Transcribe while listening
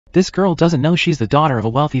This girl doesn't know she's the daughter of a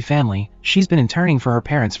wealthy family. She's been interning for her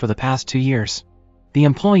parents for the past 2 years. The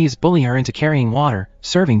employees bully her into carrying water,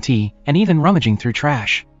 serving tea, and even rummaging through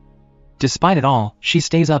trash. Despite it all, she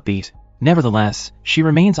stays upbeat. Nevertheless, she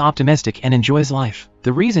remains optimistic and enjoys life.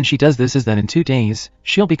 The reason she does this is that in 2 days,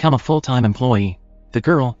 she'll become a full-time employee. The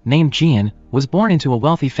girl, named Jian, was born into a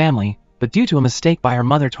wealthy family, but due to a mistake by her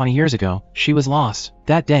mother 20 years ago, she was lost.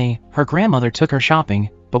 That day, her grandmother took her shopping,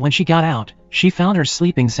 but when she got out, she found her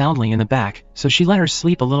sleeping soundly in the back, so she let her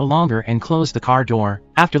sleep a little longer and closed the car door.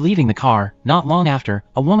 After leaving the car, not long after,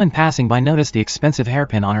 a woman passing by noticed the expensive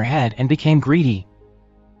hairpin on her head and became greedy.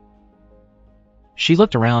 She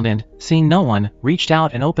looked around and, seeing no one, reached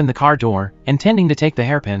out and opened the car door, intending to take the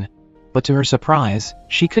hairpin. But to her surprise,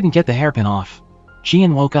 she couldn't get the hairpin off.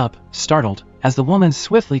 Jian woke up, startled, as the woman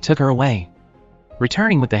swiftly took her away.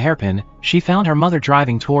 Returning with the hairpin, she found her mother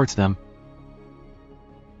driving towards them.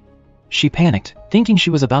 She panicked, thinking she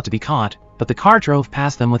was about to be caught, but the car drove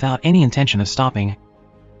past them without any intention of stopping.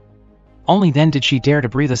 Only then did she dare to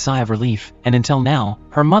breathe a sigh of relief, and until now,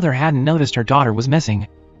 her mother hadn't noticed her daughter was missing.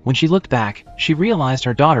 When she looked back, she realized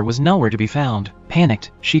her daughter was nowhere to be found.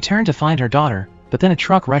 Panicked, she turned to find her daughter, but then a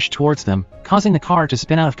truck rushed towards them, causing the car to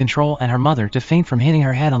spin out of control and her mother to faint from hitting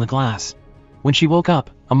her head on the glass. When she woke up,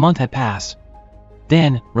 a month had passed.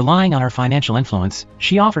 Then, relying on her financial influence,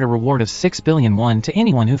 she offered a reward of 6 billion won to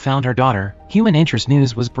anyone who found her daughter. Human interest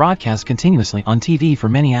news was broadcast continuously on TV for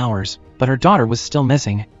many hours, but her daughter was still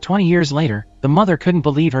missing. 20 years later, the mother couldn't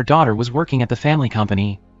believe her daughter was working at the family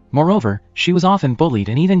company. Moreover, she was often bullied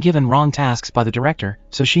and even given wrong tasks by the director,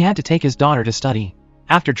 so she had to take his daughter to study.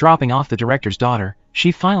 After dropping off the director's daughter,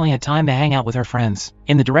 she finally had time to hang out with her friends.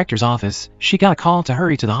 In the director's office, she got a call to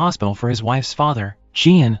hurry to the hospital for his wife's father.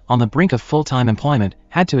 Jian, on the brink of full-time employment,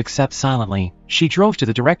 had to accept silently. She drove to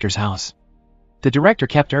the director's house. The director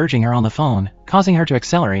kept urging her on the phone, causing her to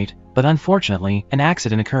accelerate, but unfortunately, an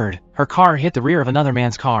accident occurred. Her car hit the rear of another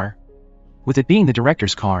man's car. With it being the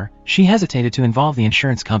director's car, she hesitated to involve the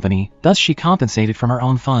insurance company, thus she compensated from her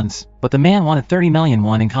own funds. But the man wanted 30 million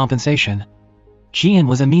won in compensation. Jian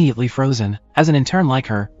was immediately frozen. As an intern like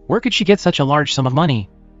her, where could she get such a large sum of money?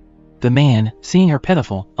 The man, seeing her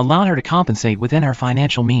pitiful, allowed her to compensate within her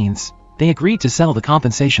financial means. They agreed to settle the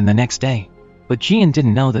compensation the next day. But Jian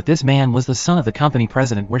didn't know that this man was the son of the company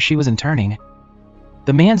president where she was interning.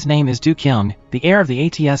 The man's name is Du Kyung, the heir of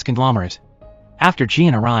the ATS conglomerate. After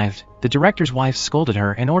Jian arrived, the director's wife scolded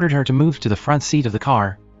her and ordered her to move to the front seat of the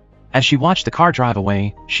car. As she watched the car drive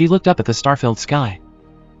away, she looked up at the star-filled sky.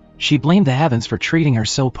 She blamed the heavens for treating her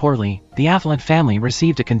so poorly. The affluent family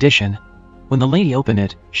received a condition. When the lady opened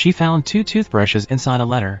it, she found 2 toothbrushes inside a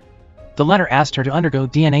letter. The letter asked her to undergo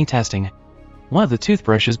DNA testing. One of the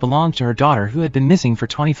toothbrushes belonged to her daughter who had been missing for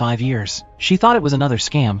 25 years. She thought it was another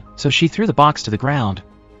scam, so she threw the box to the ground.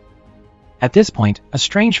 At this point, a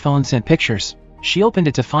strange phone sent pictures. She opened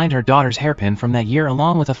it to find her daughter's hairpin from that year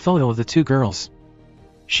along with a photo of the 2 girls.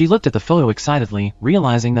 She looked at the photo excitedly,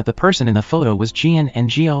 realizing that the person in the photo was Jian and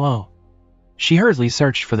Goo. She hurriedly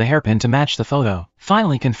searched for the hairpin to match the photo,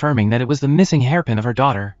 finally confirming that it was the missing hairpin of her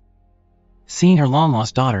daughter. Seeing her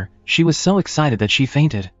long-lost daughter, she was so excited that she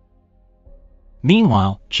fainted.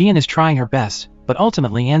 Meanwhile, Jian is trying her best, but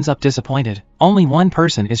ultimately ends up disappointed. Only one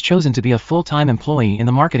person is chosen to be a full-time employee in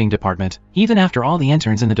the marketing department. Even after all the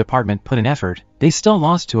interns in the department put in effort, they still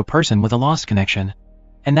lost to a person with a lost connection.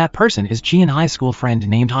 And that person is Jian's high school friend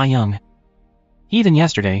named Ha-young. Even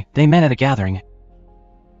yesterday, they met at a gathering.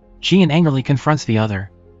 Jian angrily confronts the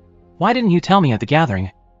other. "Why didn't you tell me at the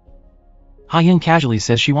gathering?" Ha-young casually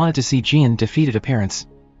says she wanted to see Jian's defeated appearance.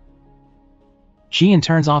 Jian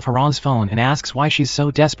turns off Haran's phone and asks why she's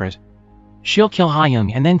so desperate. She'll kill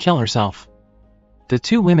Ha-young and then kill herself. The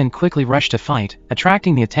 2 women quickly rush to fight,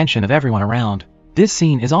 attracting the attention of everyone around. This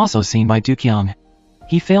scene is also seen by Du Kyung.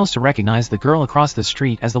 He fails to recognize the girl across the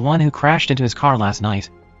street as the one who crashed into his car last night.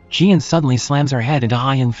 Jian suddenly slams her head into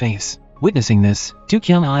Ha-young's face. Witnessing this, Du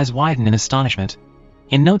Kyung's eyes widen in astonishment.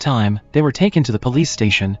 In no time, they were taken to the police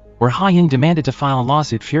station, where Ha-young demanded to file a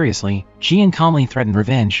lawsuit furiously. Jian calmly threatened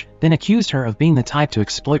revenge, then accused her of being the type to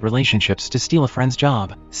exploit relationships to steal a friend's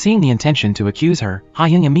job. Seeing the intention to accuse her,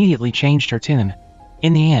 Ha-young immediately changed her tune.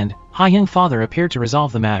 In the end, Ha-young's father appeared to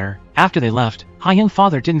resolve the matter. After they left, Ha-young's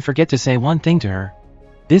father didn't forget to say one thing to her.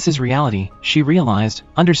 This is reality, she realized,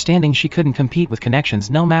 understanding she couldn't compete with connections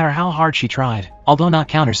no matter how hard she tried. Although not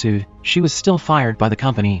countersued, she was still fired by the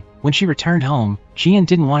company. When she returned home, Jian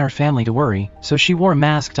didn't want her family to worry, so she wore a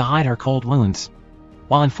mask to hide her cold wounds.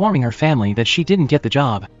 While informing her family that she didn't get the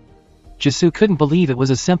job, Jisoo couldn't believe it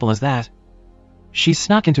was as simple as that. She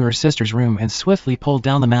snuck into her sister's room and swiftly pulled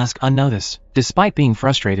down the mask unnoticed. Despite being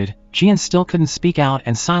frustrated, Jian still couldn't speak out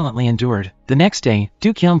and silently endured. The next day,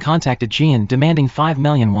 Do-kyung contacted Jian demanding 5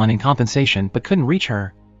 million won in compensation but couldn't reach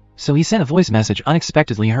her. So he sent a voice message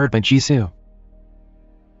unexpectedly heard by Jisoo.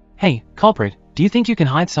 "Hey, culprit, do you think you can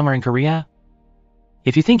hide somewhere in Korea?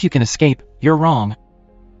 If you think you can escape, you're wrong.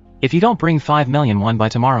 If you don't bring 5 million won by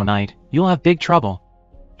tomorrow night, you'll have big trouble."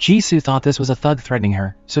 Jisoo thought this was a thug threatening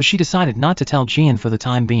her, so she decided not to tell Jian for the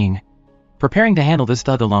time being, preparing to handle this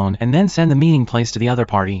thug alone and then send the meeting place to the other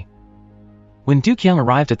party. When Do-kyung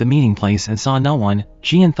arrived at the meeting place and saw no one,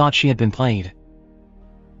 Jian thought she had been played.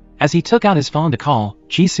 As he took out his phone to call,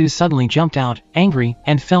 Jisoo suddenly jumped out, angry,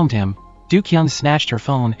 and filmed him. Do-kyung snatched her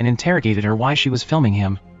phone and interrogated her why she was filming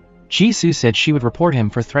him. Jisoo said she would report him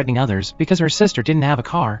for threatening others because her sister didn't have a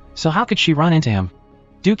car, so how could she run into him?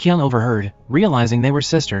 Do-kyung overheard, realizing they were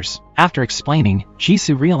sisters. After explaining,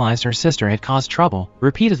 Jisoo realized her sister had caused trouble,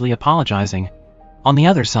 repeatedly apologizing. On the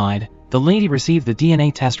other side, the lady received the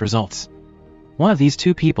DNA test results. One of these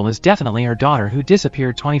two people is definitely her daughter who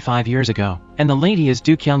disappeared 25 years ago, and the lady is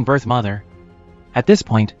Do-kyung's birth mother. At this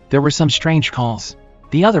point, there were some strange calls.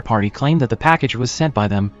 The other party claimed that the package was sent by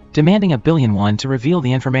them, demanding 1 billion won to reveal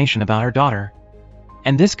the information about her daughter.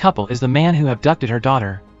 And this couple is the man who abducted her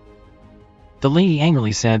daughter. The lady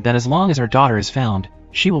angrily said that as long as her daughter is found,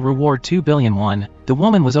 she will reward 2 billion won. The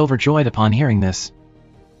woman was overjoyed upon hearing this.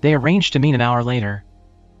 They arranged to meet an hour later.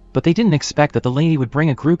 But they didn't expect that the lady would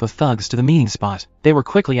bring a group of thugs to the meeting spot. They were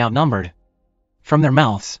quickly outnumbered. From their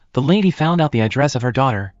mouths, the lady found out the address of her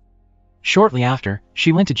daughter. Shortly after,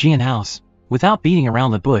 she went to Jian's house. Without beating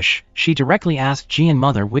around the bush, she directly asked Jian's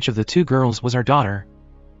mother which of the two girls was her daughter.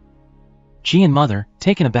 Jian's mother,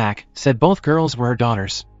 taken aback, said both girls were her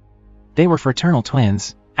daughters. They were fraternal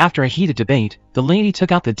twins. After a heated debate, the lady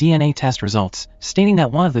took out the DNA test results, stating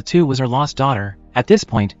that one of the two was her lost daughter. At this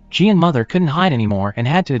point, Jian's mother couldn't hide anymore and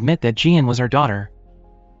had to admit that Jian was her daughter.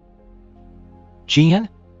 Jian?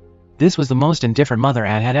 This was the most indifferent mother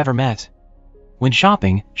Ad had ever met. When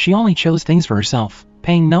shopping, she only chose things for herself,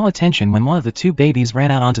 paying no attention when one of the two babies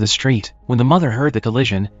ran out onto the street. When the mother heard the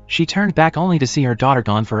collision, she turned back only to see her daughter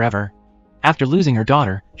gone forever. After losing her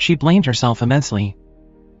daughter, she blamed herself immensely.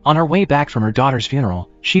 On her way back from her daughter's funeral,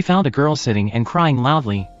 she found a girl sitting and crying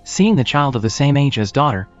loudly. Seeing the child of the same age as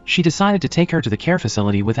daughter, she decided to take her to the care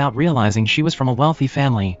facility without realizing she was from a wealthy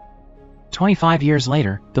family. 25 years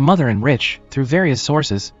later, the mother and Rich, through various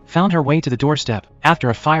sources, found her way to the doorstep. After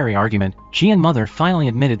a fiery argument, Jian's mother finally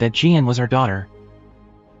admitted that Jian was her daughter.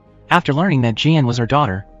 After learning that Jian was her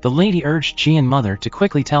daughter, the lady urged Jian's mother to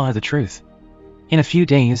quickly tell her the truth. In a few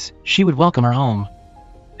days, she would welcome her home.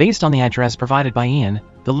 Based on the address provided by Ian,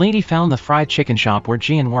 the lady found the fried chicken shop where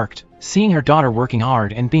Jian worked. Seeing her daughter working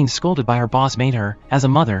hard and being scolded by her boss made her, as a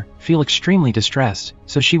mother, feel extremely distressed,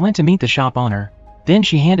 so she went to meet the shop owner. Then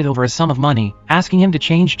she handed over a sum of money, asking him to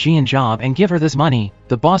change Jian's job and give her this money.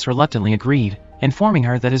 The boss reluctantly agreed, informing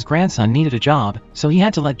her that his grandson needed a job, so he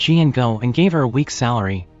had to let Jian go and gave her a week's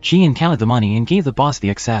salary. Jian counted the money and gave the boss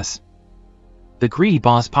the excess. The greedy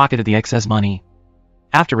boss pocketed the excess money.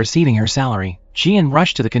 After receiving her salary, Jian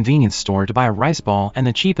rushed to the convenience store to buy a rice ball and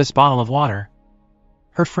the cheapest bottle of water.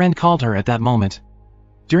 Her friend called her at that moment.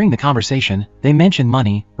 During the conversation, they mentioned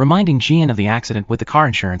money, reminding Jian of the accident with the car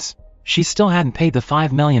insurance. She still hadn't paid the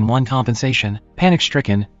 5 million won compensation.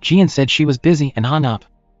 Panic-stricken, Jian said she was busy and hung up.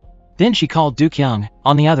 Then she called Do-kyung.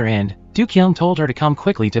 On the other end, Do-kyung told her to come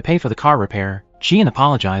quickly to pay for the car repair. Jian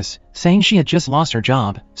apologized, saying she had just lost her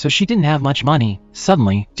job, so she didn't have much money.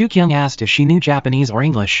 Suddenly, Do-kyung asked if she knew Japanese or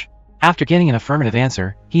English. After getting an affirmative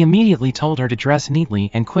answer, he immediately told her to dress neatly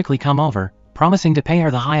and quickly come over, promising to pay her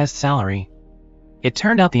the highest salary. It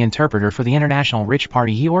turned out the interpreter for the international rich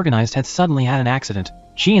party he organized had suddenly had an accident.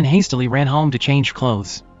 Jian hastily ran home to change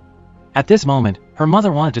clothes. At this moment, her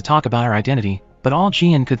mother wanted to talk about her identity, but all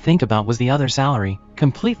Jian could think about was the other salary,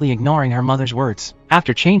 completely ignoring her mother's words.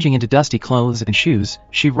 After changing into dusty clothes and shoes,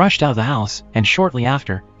 she rushed out of the house, and shortly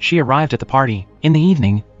after, she arrived at the party. In the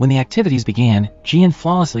evening, when the activities began, Jian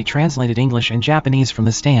flawlessly translated English and Japanese from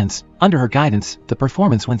the stands. Under her guidance, the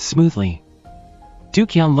performance went smoothly.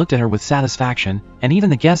 Do-kyung looked at her with satisfaction, and even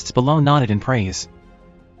the guests below nodded in praise.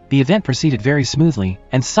 The event proceeded very smoothly,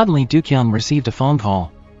 and suddenly Do-kyung received a phone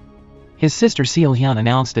call. His sister Seo-hyun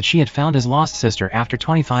announced that she had found his lost sister after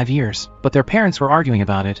 25 years, but their parents were arguing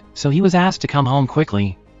about it, so he was asked to come home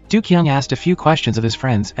quickly. Do-kyung asked a few questions of his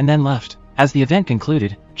friends and then left. As the event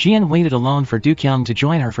concluded, Jian waited alone for Do-kyung to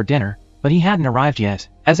join her for dinner, but he hadn't arrived yet.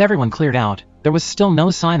 As everyone cleared out, there was still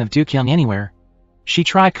no sign of Do-kyung anywhere. She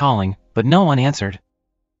tried calling, but no one answered.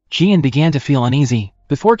 Jian began to feel uneasy.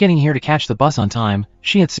 Before getting here to catch the bus on time,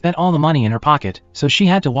 she had spent all the money in her pocket, so she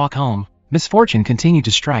had to walk home. Misfortune continued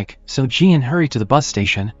to strike, so Jian hurried to the bus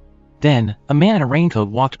station. Then, a man in a raincoat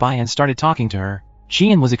walked by and started talking to her.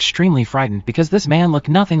 Jian was extremely frightened because this man looked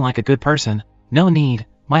nothing like a good person. "No need,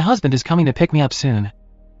 my husband is coming to pick me up soon."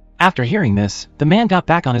 After hearing this, the man got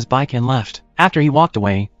back on his bike and left. After he walked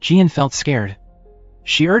away, Jian felt scared.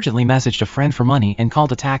 She urgently messaged a friend for money and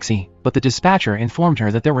called a taxi, but the dispatcher informed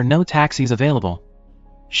her that there were no taxis available.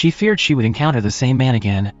 She feared she would encounter the same man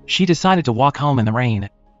again. She decided to walk home in the rain.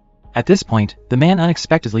 At this point, the man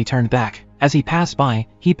unexpectedly turned back. As he passed by,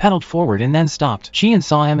 he pedaled forward and then stopped. Jian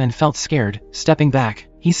saw him and felt scared, stepping back.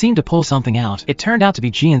 He seemed to pull something out. It turned out to be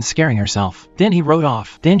Jian scaring herself. Then he rode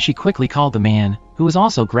off. Then she quickly called the man, who was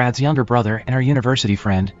also Grad's younger brother and her university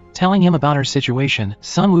friend, telling him about her situation.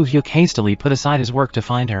 Sun Woo-hyuk hastily put aside his work to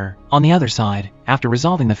find her. On the other side, after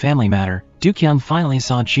resolving the family matter, Do-kyung finally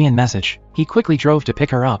saw Jian message. He quickly drove to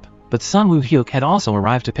pick her up, but Sun Woo-hyuk had also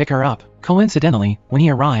arrived to pick her up. Coincidentally, when he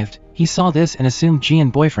arrived, he saw this and assumed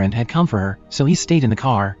Jian's boyfriend had come for her, so he stayed in the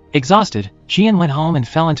car. Exhausted, Jian went home and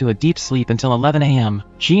fell into a deep sleep until 11 a.m.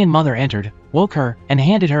 Jian's mother entered, woke her, and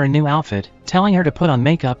handed her a new outfit, telling her to put on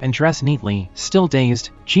makeup and dress neatly. Still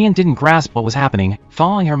dazed, Jian didn't grasp what was happening.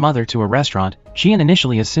 Following her mother to a restaurant, Jian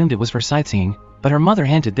initially assumed it was for sightseeing, but her mother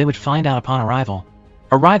hinted they would find out upon arrival.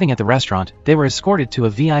 Arriving at the restaurant, they were escorted to a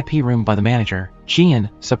VIP room by the manager. Jian,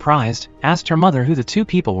 surprised, asked her mother who the two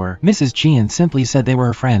people were. Mrs. Jian simply said they were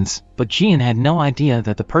her friends, but Jian had no idea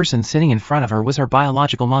that the person sitting in front of her was her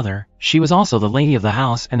biological mother. She was also the lady of the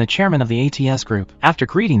house and the chairman of the ATS group. After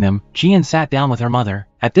greeting them, Jian sat down with her mother.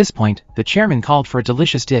 At this point, the chairman called for a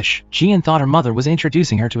delicious dish. Jian thought her mother was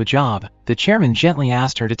introducing her to a job. The chairman gently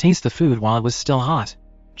asked her to taste the food while it was still hot.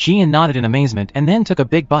 Jian nodded in amazement and then took a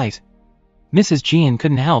big bite. Mrs. Jian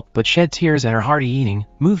couldn't help but shed tears at her hearty eating,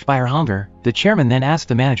 moved by her hunger. The chairman then asked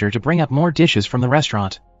the manager to bring up more dishes from the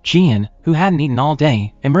restaurant. Jian, who hadn't eaten all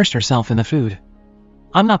day, immersed herself in the food.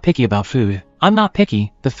 "I'm not picky about food. I'm not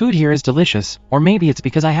picky, the food here is delicious, or maybe it's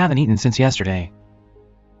because I haven't eaten since yesterday."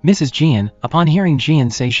 Mrs. Jian, upon hearing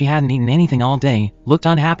Jian say she hadn't eaten anything all day, looked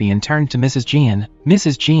unhappy and turned to Mrs. Jian.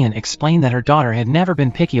 Mrs. Jian explained that her daughter had never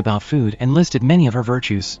been picky about food and listed many of her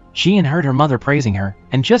virtues. Jian heard her mother praising her,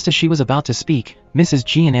 and just as she was about to speak, Mrs.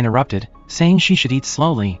 Jian interrupted, saying she should eat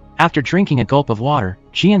slowly. After drinking a gulp of water,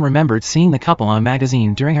 Jian remembered seeing the couple on a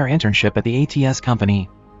magazine during her internship at the ATS company.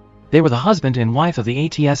 They were the husband and wife of the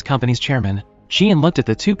ATS company's chairman. Jian looked at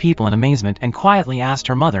the two people in amazement and quietly asked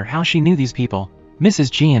her mother how she knew these people.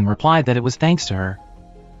 Mrs. Jian replied that it was thanks to her.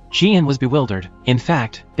 Jian was bewildered. In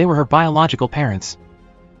fact, they were her biological parents.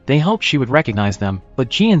 They hoped she would recognize them, but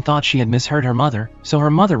Jian thought she had misheard her mother, so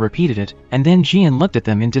her mother repeated it, and then Jian looked at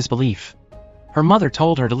them in disbelief. Her mother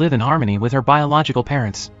told her to live in harmony with her biological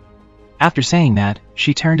parents. After saying that,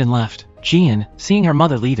 she turned and left. Jian, seeing her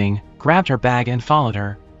mother leaving, grabbed her bag and followed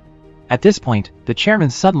her. At this point, the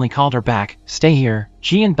chairman suddenly called her back. "Stay here."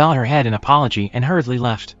 Jian bowed her head in apology and hurriedly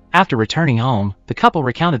left. After returning home, the couple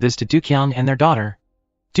recounted this to Do-kyung and their daughter.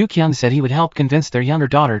 Do-kyung said he would help convince their younger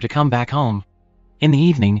daughter to come back home. In the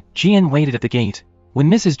evening, Jian waited at the gate.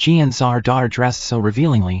 When Mrs. Jian saw her daughter dressed so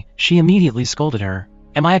revealingly, she immediately scolded her.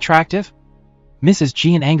 "Am I attractive?" Mrs.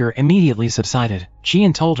 Jian's anger immediately subsided.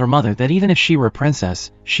 Jian told her mother that even if she were a princess,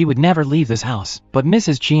 she would never leave this house. But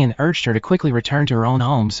Mrs. Jian urged her to quickly return to her own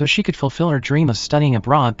home so she could fulfill her dream of studying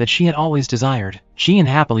abroad that she had always desired. Jian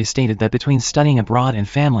happily stated that between studying abroad and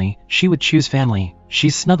family, she would choose family. She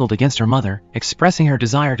snuggled against her mother, expressing her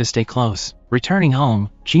desire to stay close. Returning home,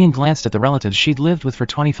 Jian glanced at the relatives she'd lived with for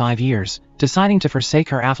 25 years, deciding to forsake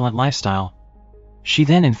her affluent lifestyle. She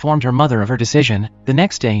then informed her mother of her decision. The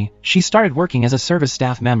next day, she started working as a service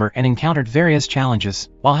staff member and encountered various challenges.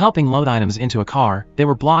 While helping load items into a car, they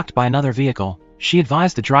were blocked by another vehicle. She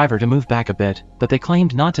advised the driver to move back a bit, but they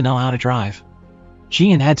claimed not to know how to drive.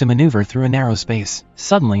 Jian had to maneuver through a narrow space.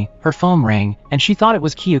 Suddenly, her phone rang, and she thought it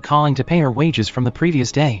was Kyu calling to pay her wages from the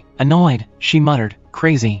previous day. Annoyed, she muttered,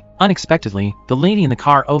 "Crazy." Unexpectedly, the lady in the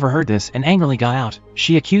car overheard this and angrily got out.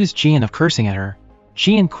 She accused Jian of cursing at her.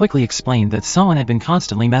 Jian quickly explained that someone had been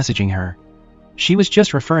constantly messaging her. She was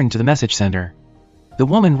just referring to the message sender. The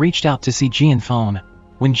woman reached out to see Jian's phone.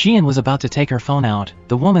 When Jian was about to take her phone out,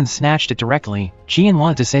 the woman snatched it directly. Jian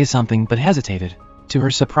wanted to say something but hesitated. To her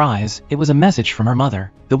surprise, it was a message from her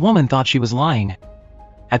mother. The woman thought she was lying.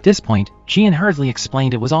 At this point, Jian hurriedly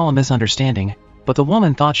explained it was all a misunderstanding, but the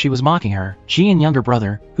woman thought she was mocking her. Jian's younger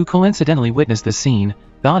brother, who coincidentally witnessed this scene,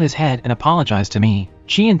 bowed his head and apologized to me.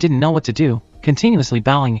 Jian didn't know what to do, continuously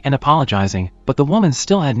bowing and apologizing, but the woman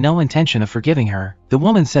still had no intention of forgiving her. The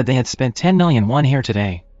woman said they had spent 10 million won here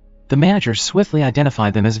today. The manager swiftly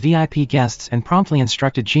identified them as VIP guests and promptly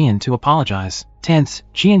instructed Jian to apologize. Tense,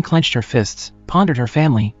 Jian clenched her fists, pondered her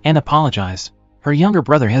family, and apologized. Her younger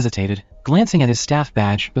brother hesitated, glancing at his staff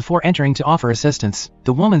badge before entering to offer assistance.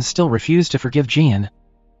 The woman still refused to forgive Jian.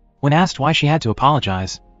 When asked why she had to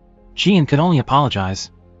apologize, Jian could only apologize.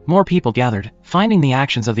 More people gathered, finding the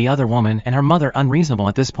actions of the other woman and her mother unreasonable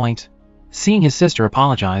at this point. Seeing his sister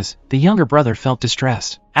apologize, the younger brother felt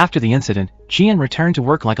distressed. After the incident, Jian returned to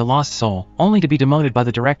work like a lost soul, only to be demoted by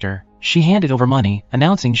the director. She handed over money,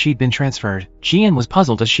 announcing she'd been transferred. Jian was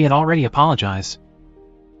puzzled as she had already apologized.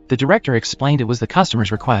 The director explained it was the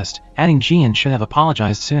customer's request, adding Jian should have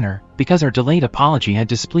apologized sooner, because her delayed apology had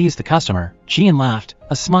displeased the customer. Jian laughed,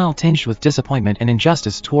 a smile tinged with disappointment and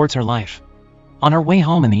injustice towards her life. On her way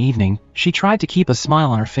home in the evening, she tried to keep a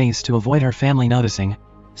smile on her face to avoid her family noticing.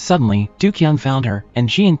 Suddenly, Dookyung found her, and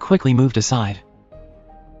Jian quickly moved aside.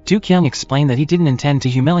 Dookyung explained that he didn't intend to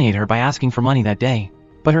humiliate her by asking for money that day,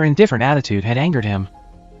 but her indifferent attitude had angered him.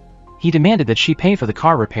 He demanded that she pay for the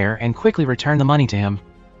car repair and quickly return the money to him.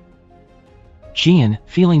 Jian,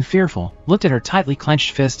 feeling fearful, looked at her tightly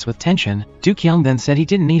clenched fists with tension. Dookyung then said he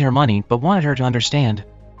didn't need her money but wanted her to understand.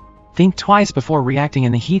 Think twice before reacting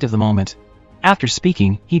in the heat of the moment. After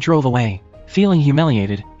speaking, he drove away. Feeling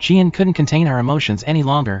humiliated, Jian couldn't contain her emotions any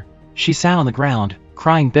longer. She sat on the ground,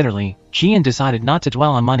 crying bitterly. Jian decided not to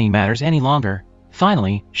dwell on money matters any longer.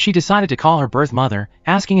 Finally, she decided to call her birth mother,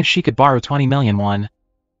 asking if she could borrow 20 million won.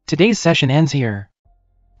 Today's session ends here.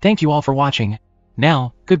 Thank you all for watching.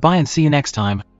 Now, goodbye and see you next time.